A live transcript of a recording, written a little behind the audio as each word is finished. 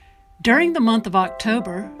During the month of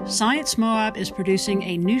October, Science Moab is producing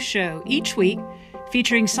a new show each week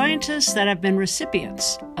featuring scientists that have been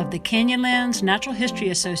recipients of the Canyonlands Natural History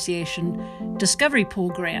Association Discovery Pool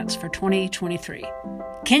grants for 2023.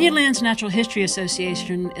 Canyonlands Natural History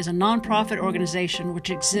Association is a nonprofit organization which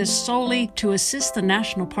exists solely to assist the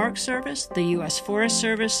National Park Service, the U.S. Forest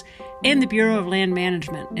Service, and the Bureau of Land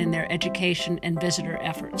Management in their education and visitor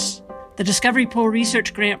efforts. The Discovery Pool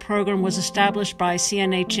Research Grant Program was established by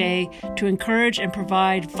CNHA to encourage and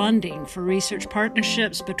provide funding for research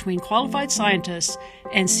partnerships between qualified scientists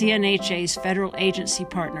and CNHA's federal agency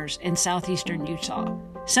partners in southeastern Utah.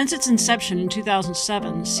 Since its inception in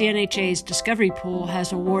 2007, CNHA's Discovery Pool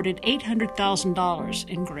has awarded $800,000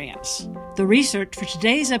 in grants. The research for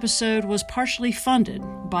today's episode was partially funded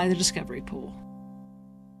by the Discovery Pool.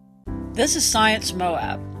 This is Science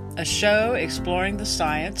Moab, a show exploring the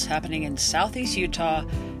science happening in southeast Utah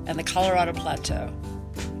and the Colorado Plateau.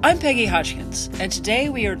 I'm Peggy Hodgkins, and today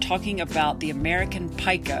we are talking about the American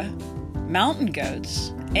pika, mountain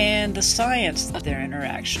goats, and the science of their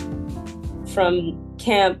interaction. From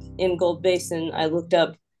camp in Gold Basin, I looked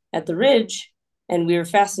up at the ridge, and we were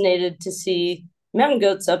fascinated to see mountain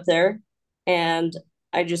goats up there, and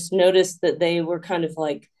I just noticed that they were kind of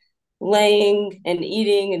like laying and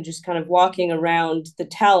eating and just kind of walking around the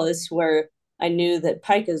talus where I knew that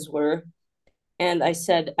pikas were. And I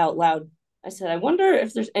said out loud, I wonder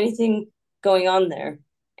if there's anything going on there.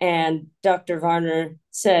 And Dr. Varner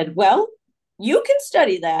said, well, you can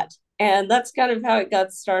study that. And that's kind of how it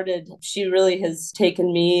got started. She really has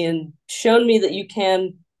taken me and shown me that you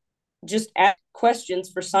can just ask questions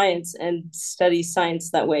for science and study science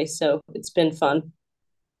that way. So it's been fun.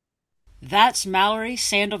 That's Mallory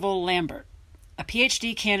Sandoval Lambert, a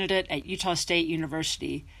PhD candidate at Utah State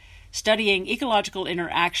University, studying ecological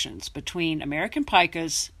interactions between American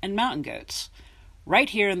pikas and mountain goats, right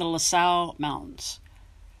here in the LaSal Mountains.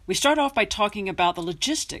 We start off by talking about the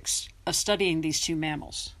logistics of studying these two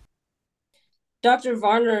mammals. Dr.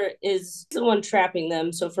 Varner is the one trapping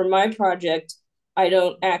them. So for my project, I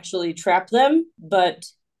don't actually trap them, but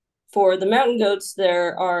for the mountain goats,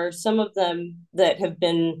 there are some of them that have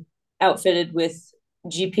been outfitted with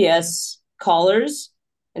GPS collars.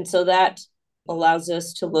 And so that allows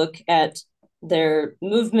us to look at their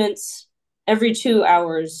movements. Every 2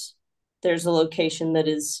 hours, there's a location that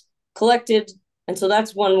is collected. And so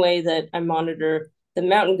that's one way that I monitor the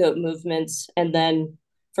mountain goat movements. And then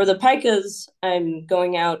for the pikas, I'm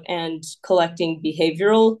going out and collecting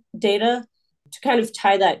behavioral data to kind of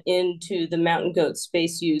tie that into the mountain goat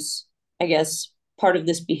space use. I guess part of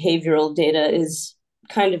this behavioral data is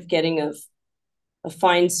kind of getting a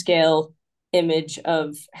fine scale image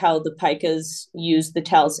of how the pikas use the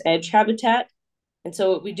talus edge habitat. And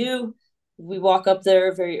so what we do, we walk up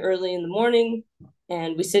there very early in the morning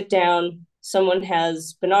and we sit down. Someone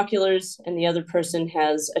has binoculars and the other person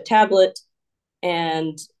has a tablet,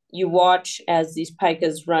 and you watch as these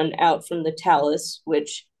pikas run out from the talus,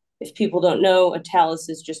 which, if people don't know, a talus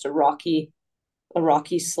is just a rocky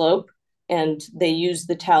slope. And they use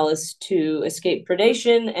the talus to escape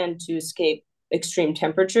predation and to escape extreme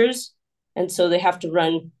temperatures. And so they have to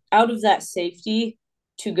run out of that safety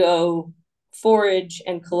to go forage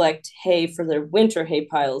and collect hay for their winter hay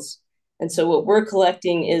piles. And so what we're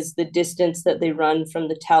collecting is the distance that they run from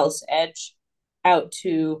the talus edge out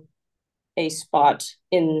to a spot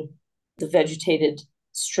in the vegetated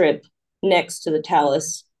strip next to the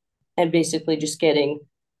talus, and basically just getting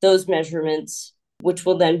those measurements, which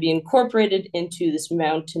will then be incorporated into this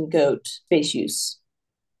mountain goat space use.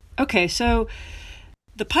 Okay, so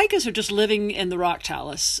the pikas are just living in the rock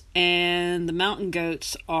talus, and the mountain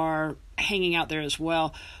goats are hanging out there as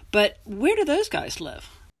well. But where do those guys live?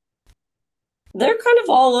 They're kind of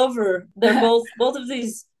all over. They're both of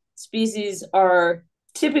these species are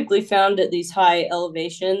typically found at these high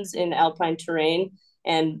elevations in alpine terrain.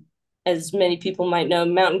 And as many people might know,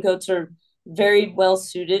 mountain goats are very well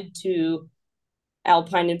suited to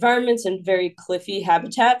alpine environments and very cliffy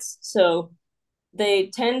habitats. So they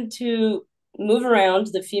tend to move around.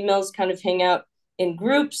 The females kind of hang out in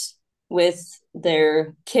groups with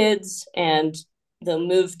their kids, and they'll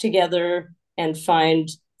move together and find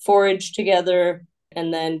forage together.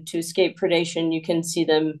 And then to escape predation, you can see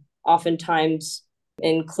them oftentimes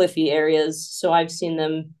in cliffy areas. So I've seen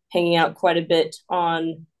them hanging out quite a bit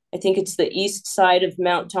on, I think it's the east side of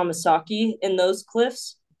Mount Tamasaki in those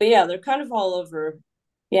cliffs. But yeah, they're kind of all over.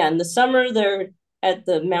 Yeah, in the summer, they're at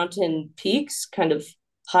the mountain peaks, kind of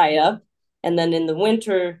high up. And then in the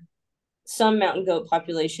winter, some mountain goat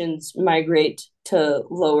populations migrate to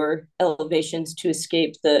lower elevations to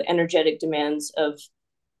escape the energetic demands of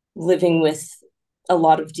living with a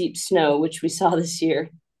lot of deep snow, which we saw this year.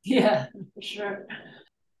 Yeah, for sure.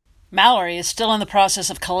 Mallory is still in the process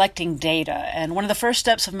of collecting data, and one of the first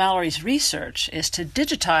steps of Mallory's research is to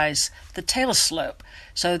digitize the Talus slope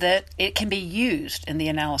so that it can be used in the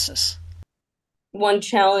analysis. One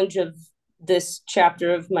challenge of this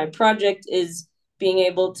chapter of my project is being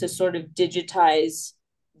able to sort of digitize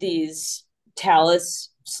these talus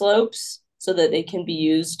slopes so that they can be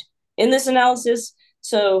used in this analysis.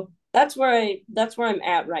 So that's where I'm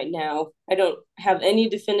at right now. I don't have any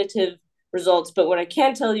definitive results, but what I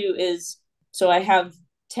can tell you is, so I have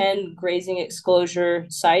 10 grazing exclosure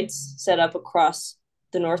sites set up across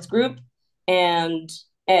the North Group, and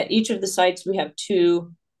at each of the sites we have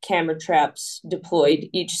 2 camera traps deployed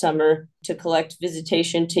each summer to collect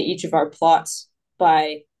visitation to each of our plots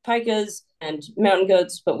by pikas and mountain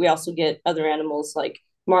goats, but we also get other animals like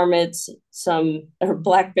marmots, some or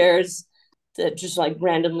black bears that just like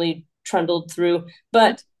randomly trundled through.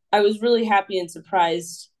 But I was really happy and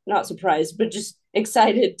not surprised, but just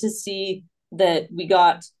excited to see that we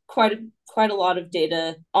got quite a lot of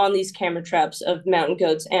data on these camera traps of mountain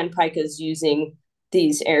goats and pikas using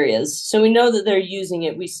these areas. So we know that they're using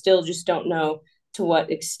it. We still just don't know to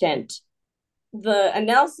what extent. The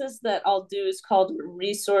analysis that I'll do is called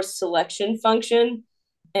resource selection function,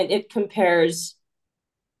 and it compares,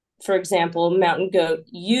 for example, mountain goat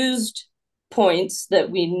used points that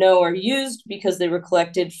we know are used because they were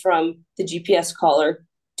collected from the GPS collar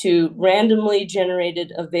to randomly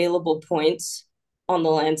generated available points on the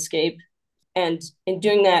landscape. And in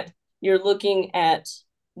doing that, you're looking at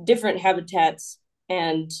different habitats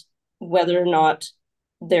and whether or not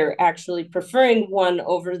they're actually preferring one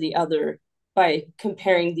over the other by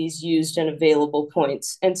comparing these used and available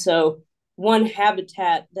points. And so one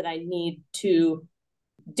habitat that I need to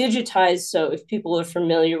digitize, so if people are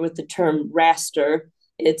familiar with the term raster,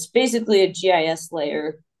 it's basically a GIS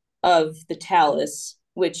layer of the talus,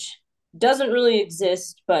 which doesn't really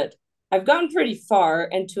exist, but I've gone pretty far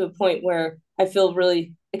and to a point where I feel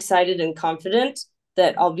really excited and confident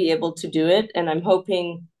that I'll be able to do it. And I'm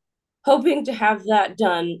hoping to have that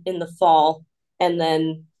done in the fall. And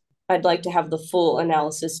then I'd like to have the full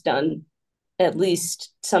analysis done at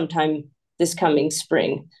least sometime this coming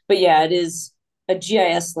spring. But yeah, it is a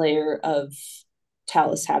GIS layer of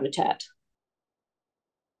talus habitat.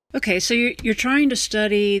 Okay, so you're trying to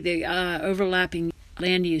study the overlapping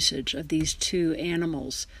land usage of these 2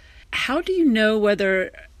 animals. How do you know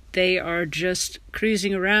whether they are just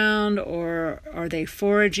cruising around, or are they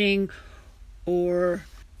foraging, or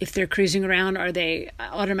if they're cruising around, are they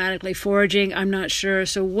automatically foraging? I'm not sure.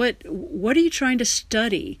 So what are you trying to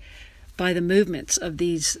study by the movements of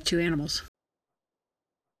these 2 animals?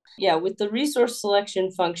 Yeah, with the resource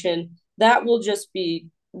selection function, that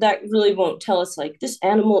really won't tell us like this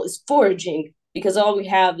animal is foraging, because all we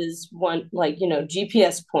have is one, like,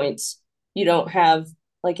 GPS points. You don't have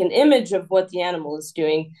like an image of what the animal is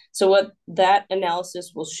doing. So what that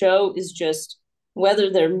analysis will show is just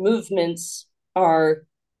whether their movements are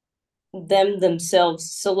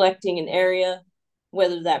themselves selecting an area,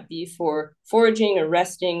 whether that be for foraging or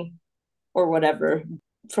resting or whatever.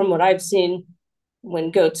 From what I've seen,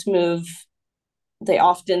 when goats move, they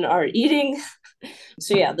often are eating.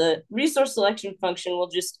 So yeah, the resource selection function will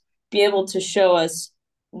just be able to show us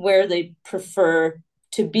where they prefer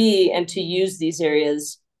to be and to use these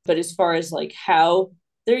areas. But as far as like how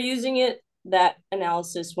they're using it, that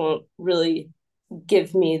analysis won't really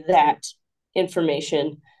give me that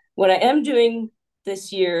information. What I am doing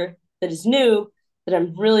this year that is new, that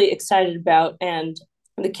I'm really excited about, and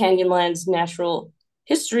the Canyonlands Natural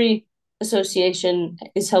History Association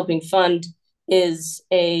is helping fund, is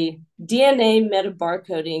a DNA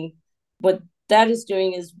metabarcoding. What that is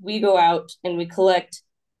doing is we go out and we collect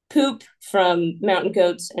poop from mountain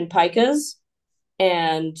goats and pikas,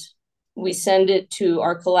 and we send it to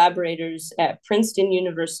our collaborators at Princeton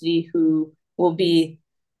University, who will be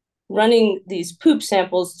running these poop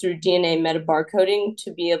samples through DNA metabarcoding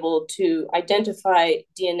to be able to identify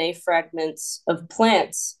DNA fragments of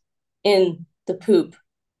plants in the poop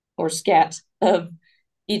or scat of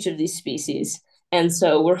each of these species. And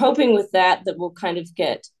so we're hoping with that we'll kind of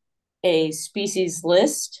get a species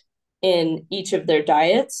list in each of their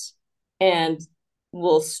diets, and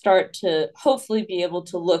we'll start to hopefully be able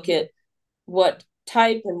to look at what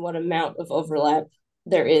type and what amount of overlap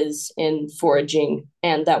there is in foraging,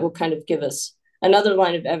 and that will kind of give us another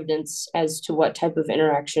line of evidence as to what type of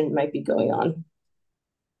interaction might be going on.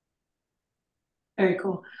 Very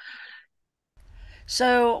cool.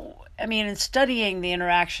 So, I mean, in studying the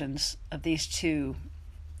interactions of these 2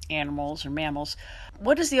 animals or mammals,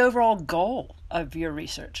 what is the overall goal of your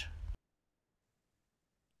research?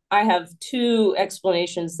 I have two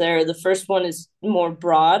explanations there. The first one is more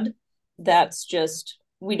broad. That's just,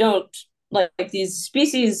 we don't like these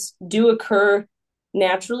species do occur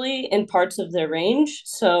naturally in parts of their range.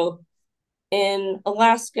 So in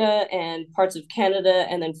Alaska and parts of Canada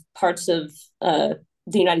and then parts of the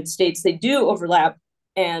United States, they do overlap,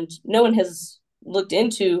 and no one has looked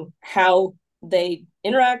into how they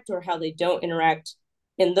interact or how they don't interact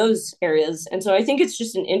in those areas. And so I think it's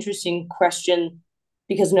just an interesting question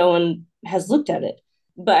because no one has looked at it.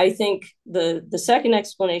 But I think the second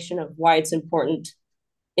explanation of why it's important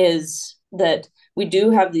is that we do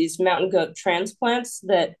have these mountain goat transplants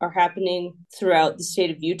that are happening throughout the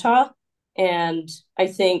state of Utah. And I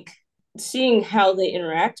think seeing how they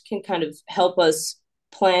interact can kind of help us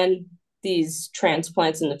plan these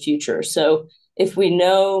transplants in the future. So if we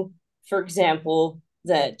know, for example,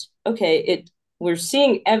 that, okay, we're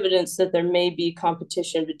seeing evidence that there may be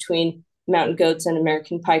competition between mountain goats and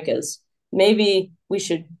American pikas, maybe we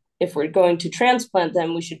should, if we're going to transplant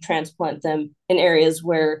them, we should transplant them in areas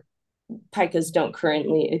where pikas don't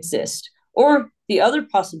currently exist. Or the other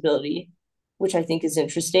possibility, which I think is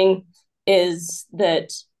interesting, is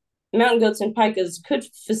that mountain goats and pikas could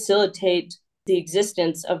facilitate the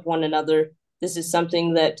existence of one another. This is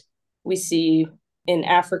something that we see in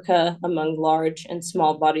Africa among large and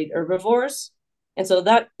small-bodied herbivores. And so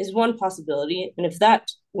that is one possibility. And if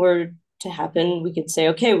that were to happen, we could say,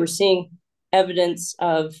 okay, we're seeing evidence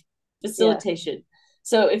of facilitation. Yeah.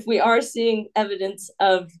 So if we are seeing evidence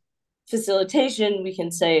of facilitation, we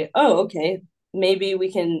can say, oh, okay, maybe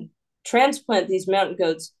we can transplant these mountain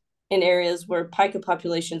goats in areas where pika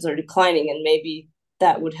populations are declining, and maybe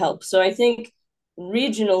that would help. So I think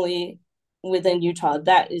regionally within Utah,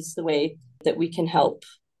 that is the way that we can help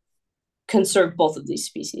conserve both of these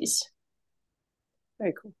species.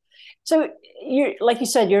 Very cool. So you're, like you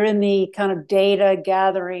said, you're in the kind of data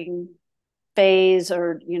gathering phase,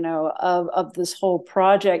 or of this whole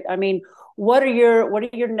project. I mean, what are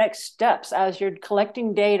your next steps as you're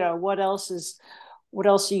collecting data? What else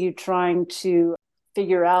are you trying to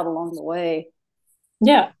figure out along the way?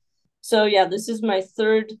 Yeah. So this is my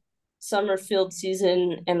third summer field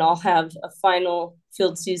season, and I'll have a final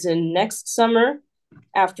field season next summer,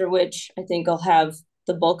 after which I think I'll have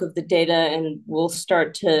the bulk of the data and we'll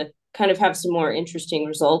start to kind of have some more interesting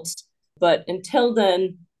results. But until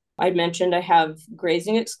then, I mentioned I have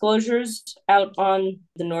grazing exclosures out on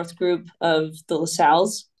the north group of the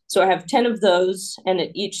LaSals. So I have 10 of those, and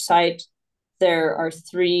at each site there are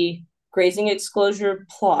 3 grazing exclosure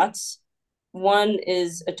plots. One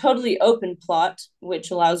is a totally open plot,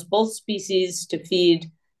 which allows both species to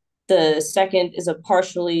feed. The second is a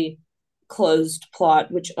partially closed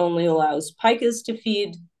plot, which only allows pikas to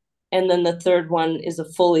feed. And then the third one is a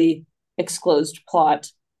fully exclosed plot,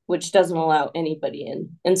 which doesn't allow anybody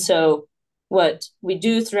in. And so what we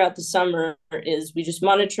do throughout the summer is we just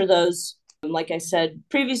monitor those. Like I said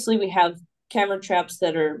previously, we have camera traps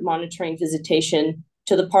that are monitoring visitation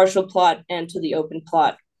to the partial plot and to the open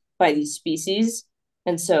plot by these species.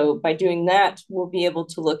 And so by doing that, we'll be able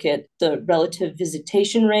to look at the relative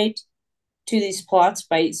visitation rate to these plots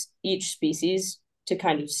by each species to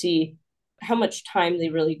kind of see how much time they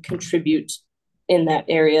really contribute in that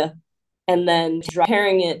area. And then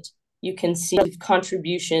comparing it, you can see the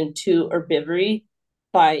contribution to herbivory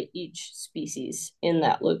by each species in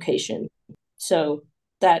that location. So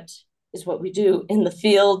that is what we do in the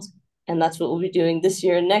field, and that's what we'll be doing this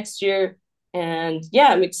year and next year. And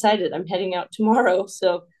I'm excited. I'm heading out tomorrow.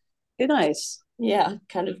 So nice. Yeah,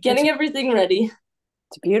 kind of getting everything ready.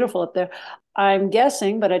 It's beautiful up there. I'm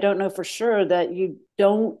guessing, but I don't know for sure, that you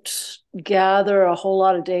don't gather a whole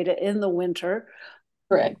lot of data in the winter.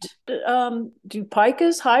 Correct. Do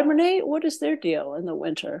pikas hibernate? What is their deal in the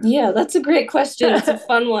winter? Yeah, that's a great question. It's a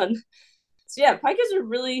fun one. So pikas are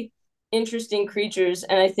really interesting creatures,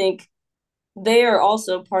 and I think they are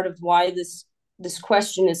also part of why this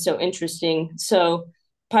question is so interesting. So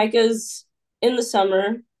pikas in the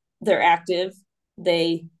summer, they're active.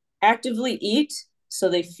 They actively eat, so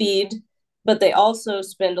they feed, but they also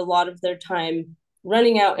spend a lot of their time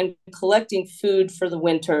running out and collecting food for the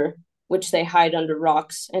winter, which they hide under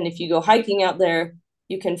rocks. And if you go hiking out there,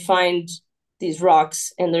 you can find these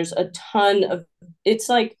rocks, and there's a ton of, it's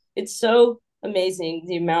so amazing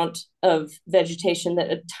the amount of vegetation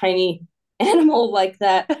that a tiny animal like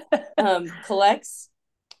that collects.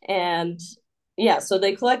 And so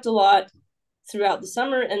they collect a lot throughout the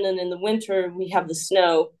summer, and then in the winter we have the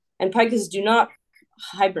snow, and pikas do not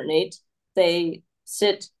hibernate. They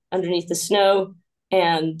sit underneath the snow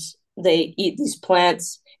and they eat these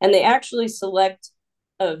plants, and they actually select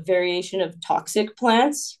a variation of toxic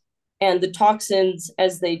plants, And the toxins,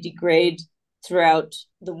 as they degrade throughout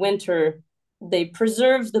the winter, they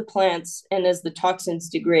preserve the plants. And as the toxins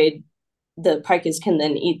degrade, the pikas can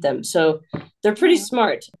then eat them. So they're pretty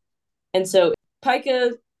smart. And so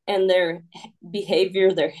pika and their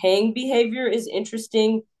behavior, their hang behavior is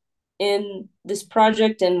interesting in this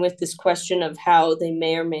project and with this question of how they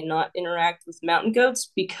may or may not interact with mountain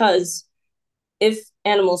goats, because if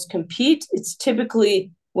animals compete, it's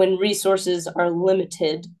typically when resources are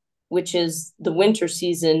limited, which is the winter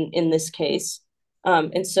season in this case.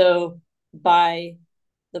 And so by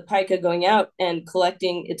the pika going out and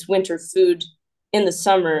collecting its winter food in the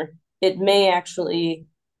summer, it may actually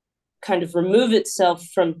kind of remove itself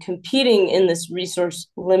from competing in this resource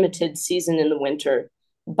limited season in the winter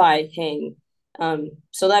by hang.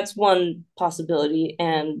 So that's one possibility.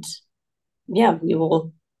 And yeah,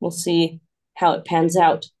 we'll see how it pans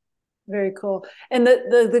out. Very cool. And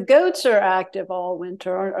the goats are active all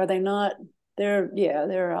winter, are they not?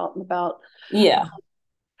 They're out and about. Yeah.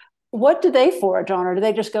 What do they forage on, or do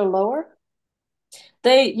they just go lower?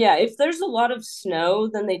 If there's a lot of snow,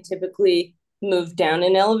 then they typically move down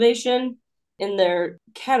in elevation, and they're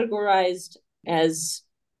categorized as,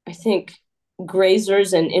 I think,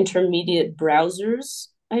 grazers and intermediate browsers,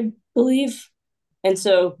 I believe. And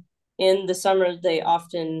so in the summer, they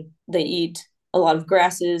eat a lot of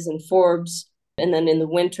grasses and forbs. And then in the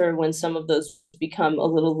winter, when some of those become a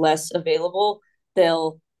little less available,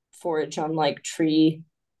 they'll forage on like tree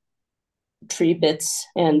bits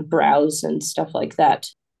and browse and stuff like that.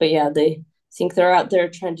 But yeah, they think they're out there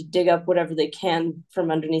trying to dig up whatever they can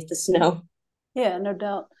from underneath the snow. Yeah, no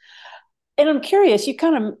doubt. And I'm curious, you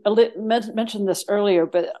kind of mentioned this earlier,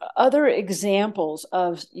 but other examples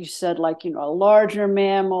of, you said, like, a larger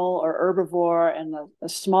mammal or herbivore and a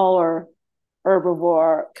smaller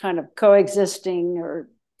herbivore kind of coexisting or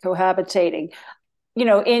cohabitating,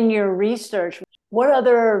 in your research, what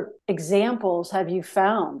other examples have you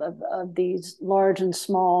found of these large and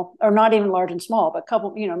small, or not even large and small, but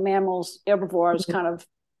couple, mammals, herbivores kind of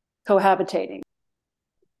cohabitating?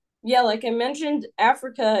 Yeah, like I mentioned,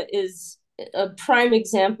 Africa is a prime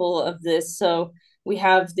example of this. So we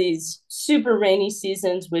have these super rainy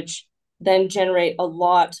seasons, which then generate a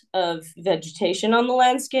lot of vegetation on the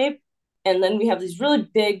landscape. And then we have these really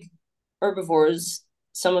big herbivores,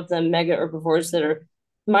 some of them mega herbivores, that are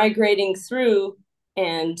migrating through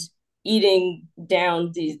and eating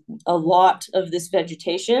down a lot of this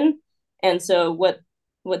vegetation. And so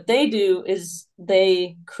what they do is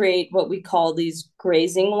they create what we call these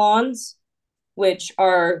grazing lawns, which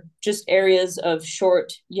are just areas of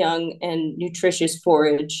short, young, and nutritious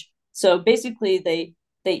forage. So basically, they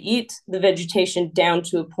eat the vegetation down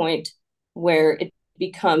to a point where it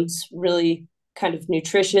becomes really kind of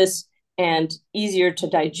nutritious and easier to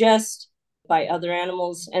digest by other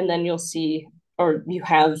animals. And then you'll see, or you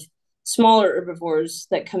have smaller herbivores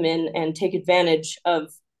that come in and take advantage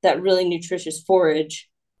of that really nutritious forage.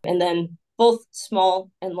 And then both small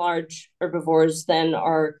and large herbivores then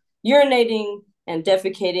are urinating and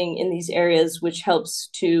defecating in these areas, which helps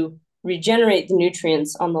to regenerate the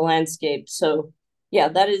nutrients on the landscape. So yeah,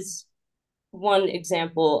 that is one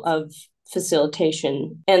example of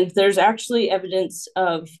facilitation. And there's actually evidence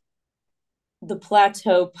of the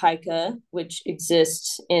plateau pika, which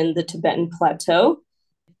exists in the Tibetan plateau.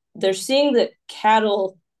 They're seeing that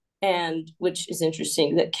cattle, and which is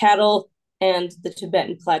interesting, that cattle and the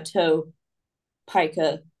Tibetan plateau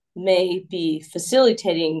pika may be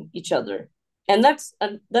facilitating each other. And that's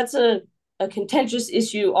a contentious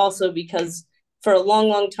issue also, because for a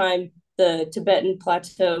long time, the Tibetan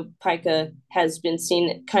plateau pika has been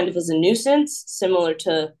seen kind of as a nuisance, similar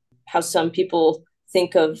to how some people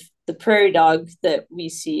think of the prairie dog that we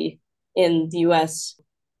see in the US.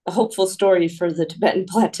 A hopeful story for the Tibetan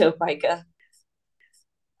plateau pika.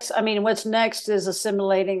 I mean, what's next is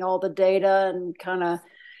assimilating all the data and kind of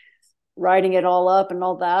writing it all up and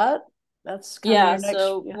all that. That's kind of your next.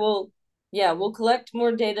 So we'll collect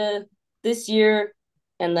more data this year,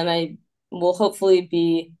 and then I will hopefully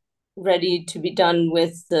be ready to be done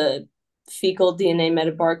with the fecal DNA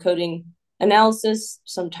metabarcoding analysis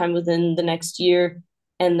sometime within the next year.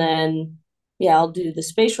 And then, I'll do the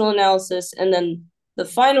spatial analysis. And then the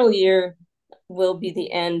final year will be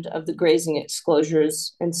the end of the grazing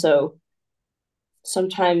exclosures. And so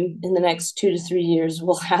sometime in the next 2 to 3 years,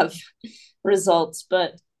 we'll have results.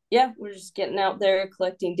 But yeah, we're just getting out there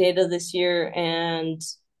collecting data this year and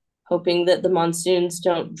hoping that the monsoons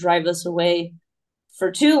don't drive us away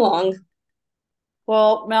for too long.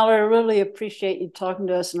 Well, Mallory, I really appreciate you talking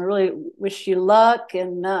to us, and I really wish you luck.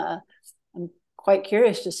 And I'm quite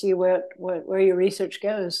curious to see where your research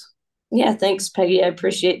goes. Yeah, thanks, Peggy. I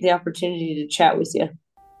appreciate the opportunity to chat with you.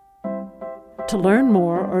 To learn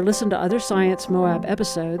more or listen to other Science Moab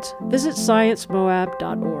episodes, visit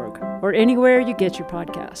sciencemoab.org or anywhere you get your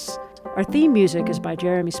podcasts. Our theme music is by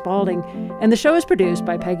Jeremy Spalding, and the show is produced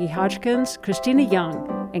by Peggy Hodgkins, Christina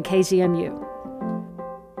Young, and KZMU.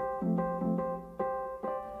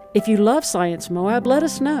 If you love Science Moab, let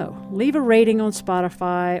us know. Leave a rating on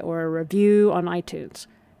Spotify or a review on iTunes.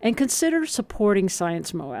 And consider supporting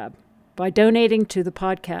Science Moab by donating to the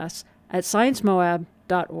podcast at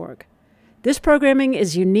sciencemoab.org. This programming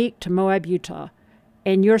is unique to Moab, Utah,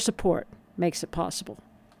 and your support makes it possible.